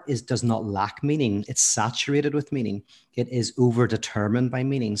art does not lack meaning. It's saturated with meaning. It is overdetermined by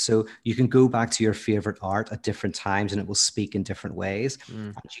meaning. So you can go back to your favorite art at different times and it will speak in different ways.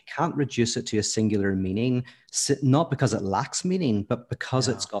 And you can't reduce it to a singular meaning, not because it lacks meaning, but because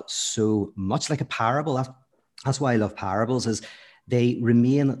it's got so much, like a parable. That's why I love parables, is they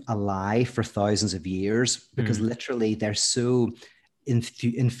remain alive for thousands of years because literally they're so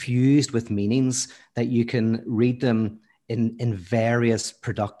infused with meanings that you can read them in various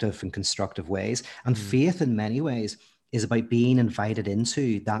productive and constructive ways. And faith in many ways is about being invited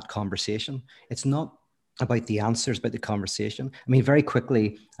into that conversation. It's not about the answers, but the conversation. I mean, very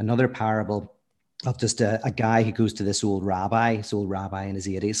quickly, another parable of just a guy who goes to this old rabbi in his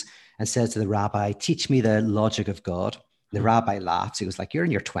 80s, and says to the rabbi, "Teach me the logic of God." The rabbi laughs. He was like, "You're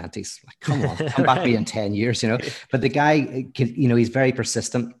in your 20s. Like, come on, come back to me in 10 years, But the guy, he's very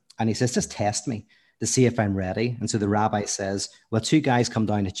persistent. And he says, "Just test me to see if I'm ready." And so the rabbi says, "Well, two guys come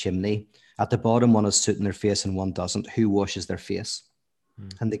down a chimney. At the bottom, one has soot in their face and one doesn't. Who washes their face?"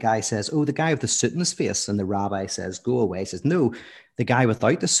 And the guy says, "Oh, the guy with the soot in his face." And the rabbi says, "Go away." He says, "No, the guy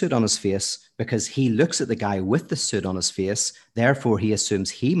without the soot on his face, because he looks at the guy with the soot on his face. Therefore, he assumes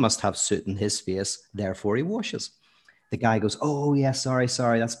he must have soot in his face. Therefore, he washes." The guy goes, "Oh, yeah, sorry.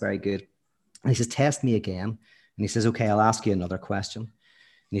 That's very good." And he says, "Test me again." And he says, "Okay, I'll ask you another question."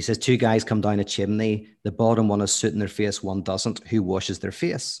 And he says, two guys come down a chimney. The bottom one has soot in their face, one doesn't. Who washes their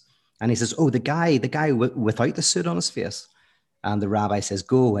face? And he says, "Oh, the guy without the soot on his face." And the rabbi says,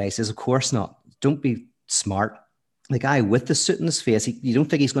 "Go away." He says, "Of course not. Don't be smart. The guy with the soot in his face, you don't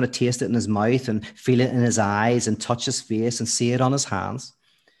think he's going to taste it in his mouth and feel it in his eyes and touch his face and see it on his hands?"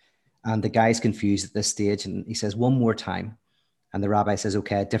 And the guy's confused at this stage. And he says, "One more time." And the rabbi says,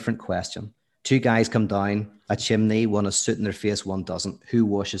 "Okay, a different question. Two guys come down a chimney. One has soot in their face, one doesn't. Who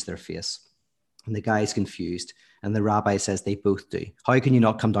washes their face?" And the guy's confused. And the rabbi says, "They both do. How can you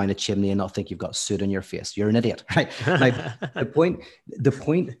not come down a chimney and not think you've got soot on your face? You're an idiot," right? Like the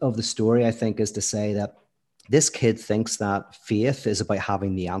point of the story, I think, is to say that this kid thinks that faith is about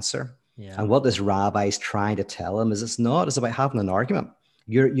having the answer. Yeah. And what this rabbi is trying to tell him is it's not. It's about having an argument.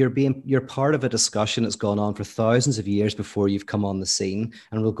 You're part of a discussion that's gone on for thousands of years before you've come on the scene,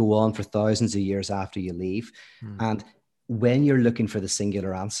 and will go on for thousands of years after you leave. And when you're looking for the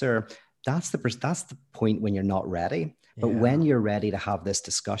singular answer, that's the point when you're not ready. But when you're ready to have this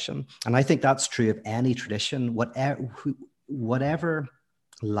discussion, and I think that's true of any tradition, whatever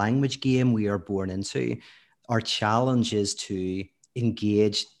language game we are born into, our challenge is to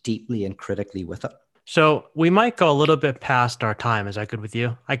engage deeply and critically with it. So we might go a little bit past our time. Is that good with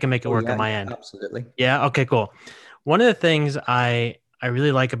you? I can make it work on my end. Absolutely. Yeah. Okay, cool. One of the things I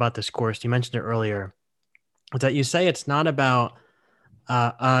really like about this course, you mentioned it earlier, is that you say it's not about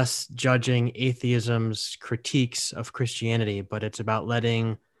us judging atheism's critiques of Christianity, but it's about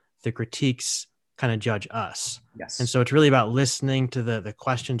letting the critiques kind of judge us. Yes. And so it's really about listening to the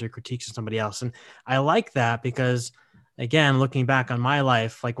questions or critiques of somebody else. And I like that because, again, looking back on my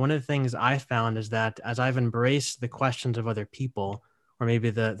life, like one of the things I found is that as I've embraced the questions of other people, or maybe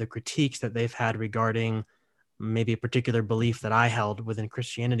the critiques that they've had regarding maybe a particular belief that I held within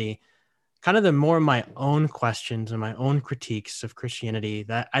Christianity, kind of the more my own questions and my own critiques of Christianity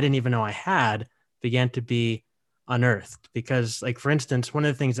that I didn't even know I had began to be unearthed. Because, like, for instance, one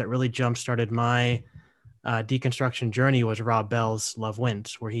of the things that really jump-started my deconstruction journey was Rob Bell's Love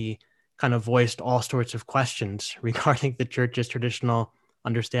Wins, where he kind of voiced all sorts of questions regarding the church's traditional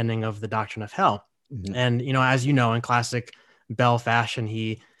understanding of the doctrine of hell. And, as you know, in classic Bell fashion,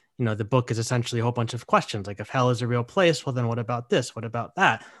 he, the book is essentially a whole bunch of questions. Like if hell is a real place, well, then what about this? What about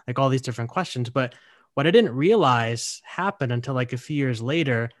that? Like all these different questions. But what I didn't realize happened until like a few years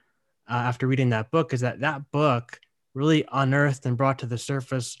later, after reading that book, is that book really unearthed and brought to the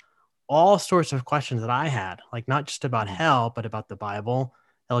surface all sorts of questions that I had, like not just about hell, but about the Bible,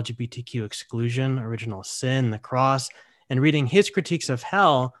 LGBTQ exclusion, original sin, the cross. And reading his critiques of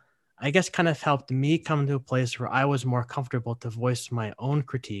hell, I guess kind of helped me come to a place where I was more comfortable to voice my own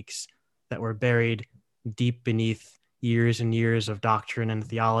critiques that were buried deep beneath years and years of doctrine and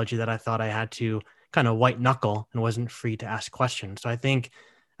theology that I thought I had to kind of white knuckle and wasn't free to ask questions. So I think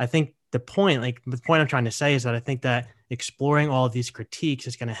the point I'm trying to say is that I think that exploring all of these critiques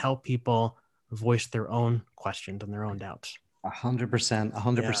is going to help people voice their own questions and their own doubts. 100%,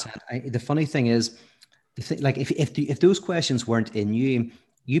 100%. The funny thing is, like if those questions weren't in you,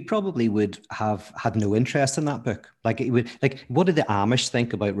 you probably would have had no interest in that book. Like it would, like, what did the Amish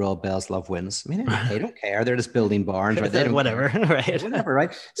think about Rob Bell's Love Wins? I mean, they don't care. They're just building barns, right? They don't whatever, care. Right? Whatever,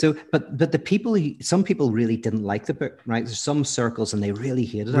 right? So, but the people some people really didn't like the book, right? There's some circles and they really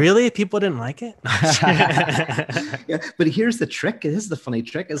hated it. Really, people didn't like it. Yeah, but here's the trick. This is the funny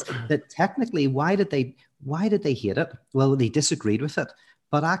trick: is that technically, why did they hate it? Well, they disagreed with it,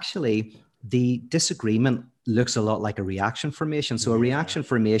 but actually, the disagreement looks a lot like a reaction formation. So a reaction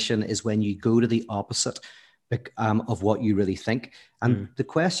formation is when you go to the opposite of what you really think. And the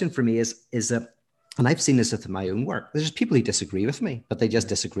question for me is that, and I've seen this with my own work, there's just people who disagree with me, but they just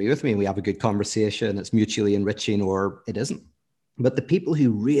disagree with me and we have a good conversation. It's mutually enriching or it isn't. But the people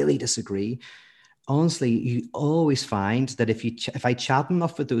who really disagree, honestly, you always find that if I chat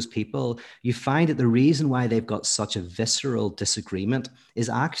enough with those people, you find that the reason why they've got such a visceral disagreement is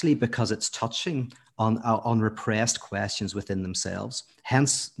actually because it's touching on repressed questions within themselves,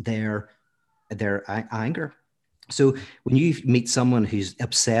 hence their anger. So when you meet someone who's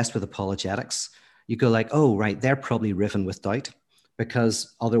obsessed with apologetics, you go like, oh, right, they're probably riven with doubt,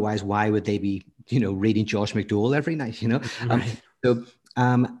 because otherwise, why would they be, reading Josh McDowell every night, Right.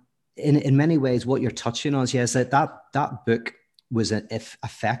 In many ways, what you're touching on is that book was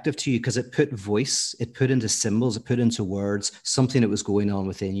effective to you because it put voice, it put into symbols, it put into words something that was going on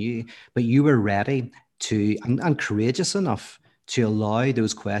within you, but you were ready to and courageous enough to allow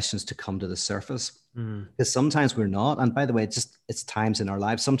those questions to come to the surface. Because sometimes we're not, and by the way, it's times in our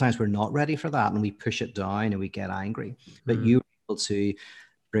lives, sometimes we're not ready for that and we push it down and we get angry, but you were able to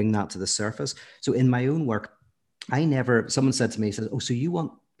bring that to the surface. So in my own work, someone said to me, oh, so you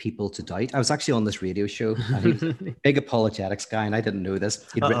want people to doubt? I was actually on this radio show and he was a big apologetics guy and I didn't know this.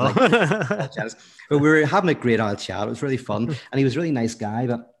 He'd written apologetics, but we were having a great old chat. It was really fun and he was a really nice guy,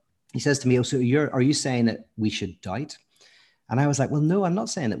 but he says to me, oh, so are you saying that we should doubt? And I was like, well, no, I'm not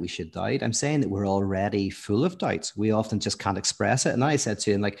saying that we should doubt. I'm saying that we're already full of doubts. We often just can't express it. And I said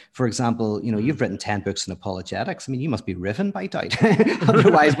to him, like, for example, you've written 10 books in apologetics. I mean, you must be riven by doubt.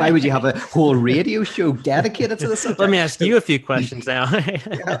 Otherwise, why would you have a whole radio show dedicated to the subject? Let me ask you a few questions now.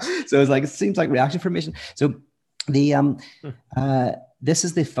 Yeah. So it's like, it seems like reaction formation. So this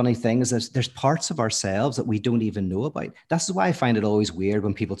is the funny thing is there's parts of ourselves that we don't even know about. That's why I find it always weird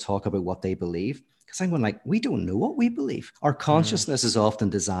when people talk about what they believe. Because I'm going like, we don't know what we believe. Our consciousness is often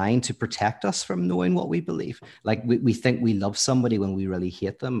designed to protect us from knowing what we believe. Like we think we love somebody when we really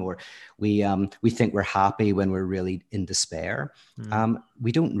hate them, or we think we're happy when we're really in despair.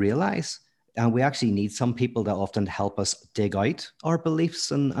 We don't realize. And we actually need some people that often help us dig out our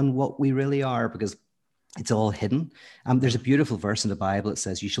beliefs and what we really are, because it's all hidden. There's a beautiful verse in the Bible that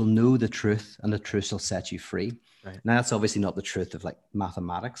says, you shall know the truth and the truth shall set you free. Right. Now, that's obviously not the truth of like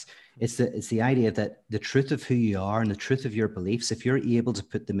mathematics. It's the idea that the truth of who you are and the truth of your beliefs, if you're able to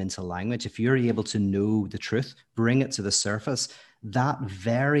put them into language, if you're able to know the truth, bring it to the surface, that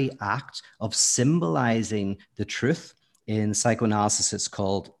very act of symbolizing the truth in psychoanalysis, it's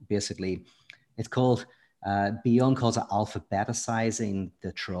called Beyond calls it alphabeticizing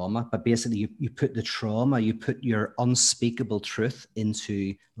the trauma, but basically you put the trauma, you put your unspeakable truth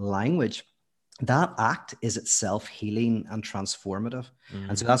into language. That act is itself healing and transformative.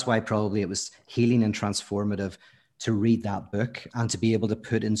 And so that's why probably it was healing and transformative to read that book and to be able to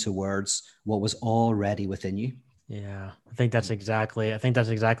put into words what was already within you. Yeah, I think that's exactly it. I think,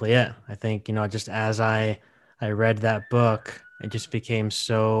 just as I read that book, it just became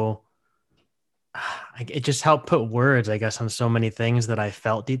so... it just helped put words, I guess, on so many things that I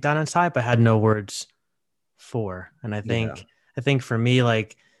felt deep down inside, but had no words for. And I think for me,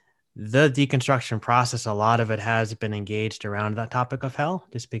 like the deconstruction process, a lot of it has been engaged around that topic of hell,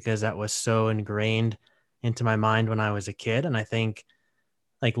 just because that was so ingrained into my mind when I was a kid. And I think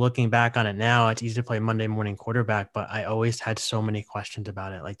like looking back on it now, it's easy to play Monday morning quarterback, but I always had so many questions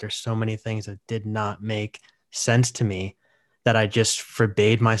about it. Like there's so many things that did not make sense to me that I just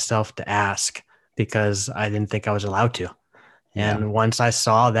forbade myself to ask because I didn't think I was allowed to. Yeah. And once I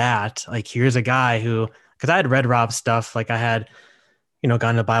saw that, like, here's a guy who, because I had read Rob's stuff, like I had,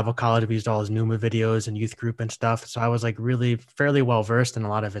 gone to Bible college, we used all his Numa videos and youth group and stuff. So I was like really fairly well versed in a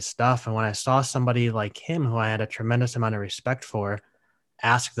lot of his stuff. And when I saw somebody like him, who I had a tremendous amount of respect for,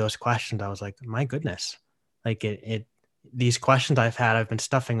 ask those questions, I was like, my goodness, like these questions I've been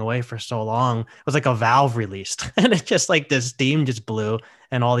stuffing away for so long. It was like a valve released and it just like this steam just blew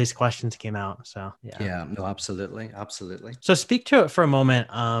and all these questions came out. So Yeah, no, absolutely. Absolutely. So speak to it for a moment.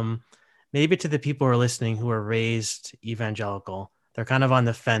 Maybe to the people who are listening who are raised evangelical, they're kind of on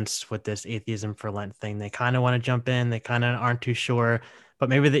the fence with this atheism for Lent thing. They kind of want to jump in. They kind of aren't too sure, but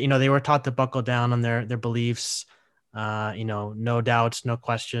maybe they were taught to buckle down on their beliefs. No doubts, no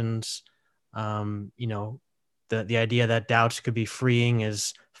questions. The idea that doubts could be freeing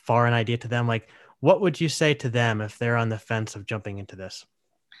is foreign idea to them. Like, what would you say to them if they're on the fence of jumping into this?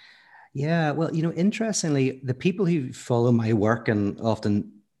 Yeah, well, interestingly, the people who follow my work and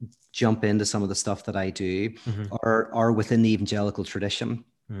often jump into some of the stuff that I do are within the evangelical tradition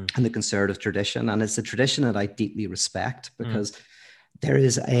and the conservative tradition. And it's a tradition that I deeply respect because there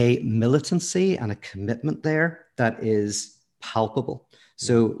is a militancy and a commitment there that is palpable.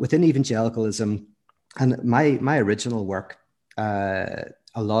 So within evangelicalism and my original work, a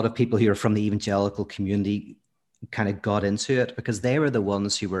lot of people who are from the evangelical community kind of got into it because they were the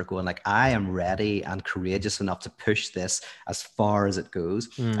ones who were going like, I am ready and courageous enough to push this as far as it goes.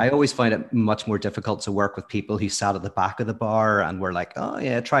 I always find it much more difficult to work with people who sat at the back of the bar and were like, oh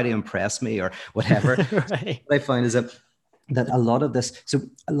yeah, try to impress me or whatever. Right. What I find is that a lot of this, so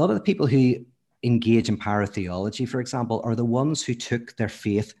a lot of the people who engage in paratheology, for example, are the ones who took their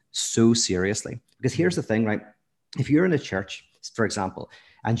faith so seriously. Because here's the thing, right? If you're in a church, for example,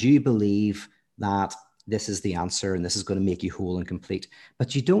 and you believe that this is the answer and this is going to make you whole and complete,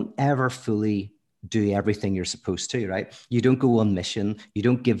 but you don't ever fully do everything you're supposed to, right? You don't go on mission. You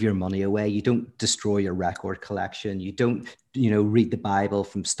don't give your money away. You don't destroy your record collection. You don't, read the Bible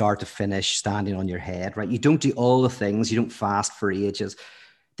from start to finish, standing on your head, right? You don't do all the things. You don't fast for ages.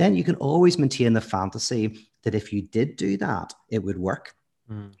 Then you can always maintain the fantasy that if you did do that, it would work.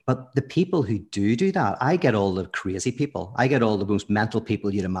 But the people who do that, I get all the crazy people. I get all the most mental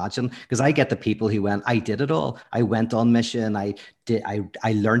people you'd imagine, because I get the people who went, I did it all. I went on mission. I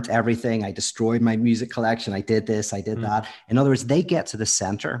learned everything. I destroyed my music collection. I did this, I did that. In other words, they get to the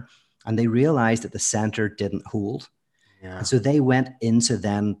center and they realized that the center didn't hold. Yeah. And so they went into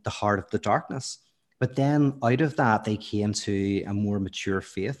then the heart of the darkness. But then out of that, they came to a more mature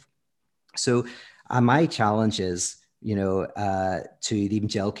faith. So my challenge is, to the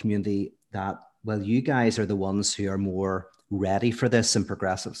evangelical community that, well, you guys are the ones who are more ready for this than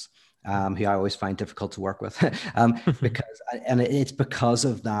progressives, who I always find difficult to work with, it's because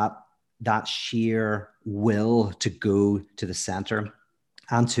of that sheer will to go to the center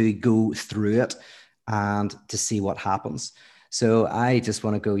and to go through it and to see what happens. So I just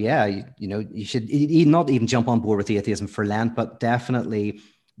want to go, you should not even jump on board with atheism for Lent, but definitely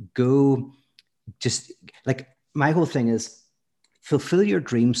go just like, my whole thing is fulfill your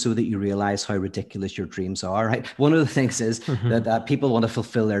dreams so that you realize how ridiculous your dreams are, right? One of the things is that people want to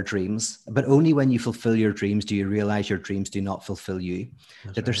fulfill their dreams, but only when you fulfill your dreams do you realize your dreams do not fulfill you.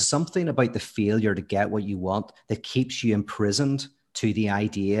 There's something about the failure to get what you want that keeps you imprisoned to the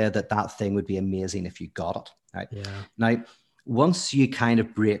idea that thing would be amazing if you got it, right? Yeah. Now, once you kind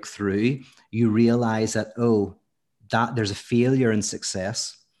of break through, you realize that, that there's a failure in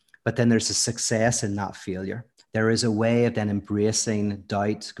success, but then there's a success in that failure. There is a way of then embracing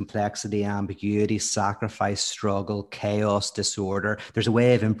doubt, complexity, ambiguity, sacrifice, struggle, chaos, disorder. There's a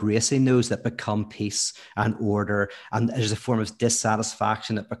way of embracing those that become peace and order. And there's a form of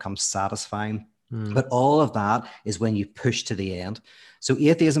dissatisfaction that becomes satisfying. But all of that is when you push to the end. So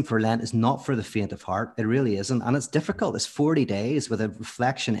atheism for Lent is not for the faint of heart. It really isn't. And it's difficult. It's 40 days with a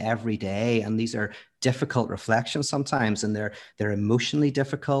reflection every day. And these are difficult reflections sometimes. And they're emotionally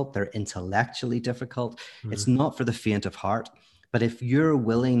difficult. They're intellectually difficult. It's not for the faint of heart. But if you're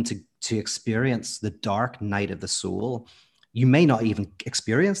willing to experience the dark night of the soul, you may not even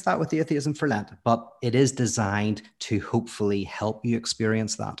experience that with atheism for Lent, but it is designed to hopefully help you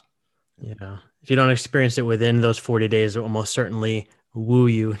experience that. Yeah. If you don't experience it within those 40 days, it will most certainly woo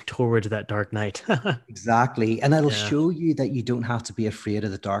you towards that dark night. Exactly. And it'll Yeah. show you that you don't have to be afraid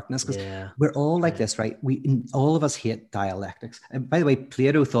of the darkness, because Yeah. we're all like this, right? All of us hate dialectics. And by the way,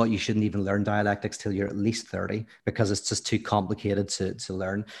 Plato thought you shouldn't even learn dialectics till you're at least 30 because it's just too complicated to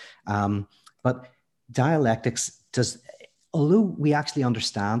learn. But dialectics does, although we actually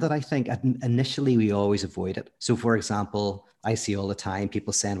understand it, I think initially we always avoid it. So, for example, I see all the time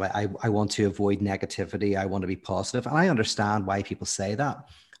people saying, well, I want to avoid negativity, I want to be positive. And I understand why people say that.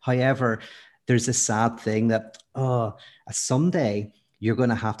 However, there's this sad thing that someday you're going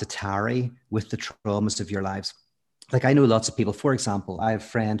to have to tarry with the traumas of your lives. Like, I know lots of people, for example, I have a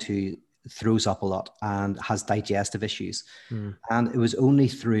friend who throws up a lot and has digestive issues. And it was only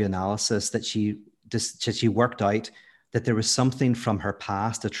through analysis that she worked out that there was something from her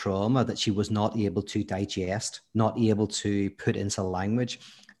past, a trauma that she was not able to digest, not able to put into language.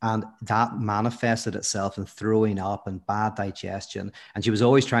 And that manifested itself in throwing up and bad digestion. And she was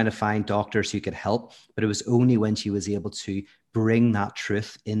always trying to find doctors who could help, but it was only when she was able to bring that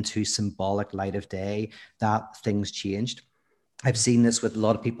truth into symbolic light of day that things changed. I've seen this with a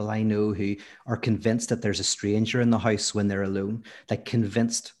lot of people I know who are convinced that there's a stranger in the house when they're alone, like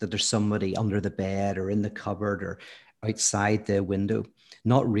convinced that there's somebody under the bed or in the cupboard or outside the window,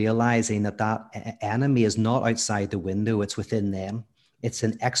 not realizing that that enemy is not outside the window, it's within them. It's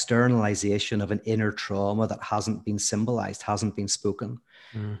an externalization of an inner trauma that hasn't been symbolized, hasn't been spoken.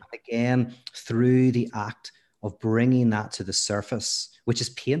 Again, through the act of bringing that to the surface, which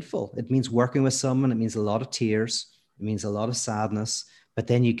is painful. It means working with someone. It means a lot of tears. It means a lot of sadness. But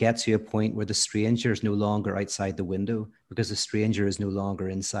then you get to a point where the stranger is no longer outside the window because the stranger is no longer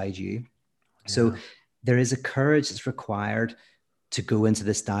inside you. Yeah. So there is a courage that's required to go into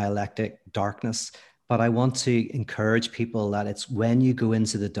this dialectic darkness. But I want to encourage people that it's when you go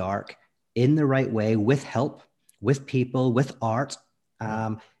into the dark in the right way, with help, with people, with art,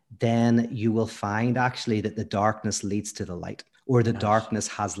 then you will find actually that the darkness leads to the light, or the darkness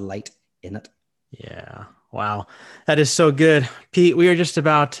has light in it. Yeah. Wow. That is so good. Pete, we are just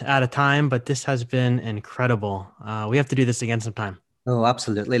about out of time, but this has been incredible. We have to do this again sometime. Oh,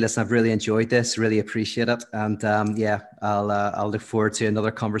 absolutely. Listen, I've really enjoyed this, really appreciate it. And I'll look forward to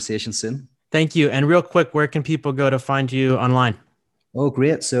another conversation soon. Thank you. And real quick, where can people go to find you online? Oh,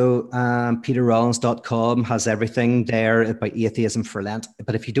 great. So peterrollins.com has everything there about Atheism for Lent.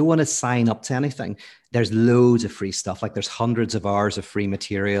 But if you don't want to sign up to anything, there's loads of free stuff. Like there's hundreds of hours of free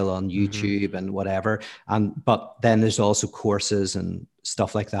material on YouTube and whatever. But then there's also courses and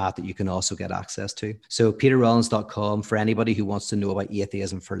stuff like that you can also get access to. So peterrollins.com for anybody who wants to know about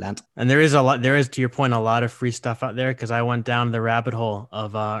Atheism for Lent. And there is, to your point, a lot of free stuff out there, because I went down the rabbit hole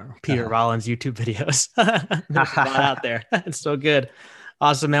of Peter Rollins YouTube videos. There's a lot out there. It's so good.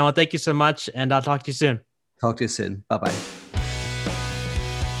 Awesome, man. Well, thank you so much. And I'll talk to you soon. Talk to you soon. Bye-bye.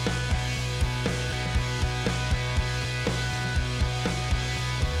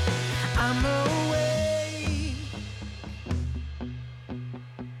 I'm away,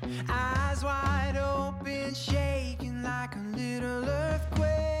 eyes wide open, shaking like a little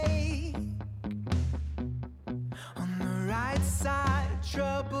earthquake. On the right side of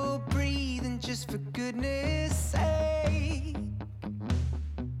trouble, breathing just for goodness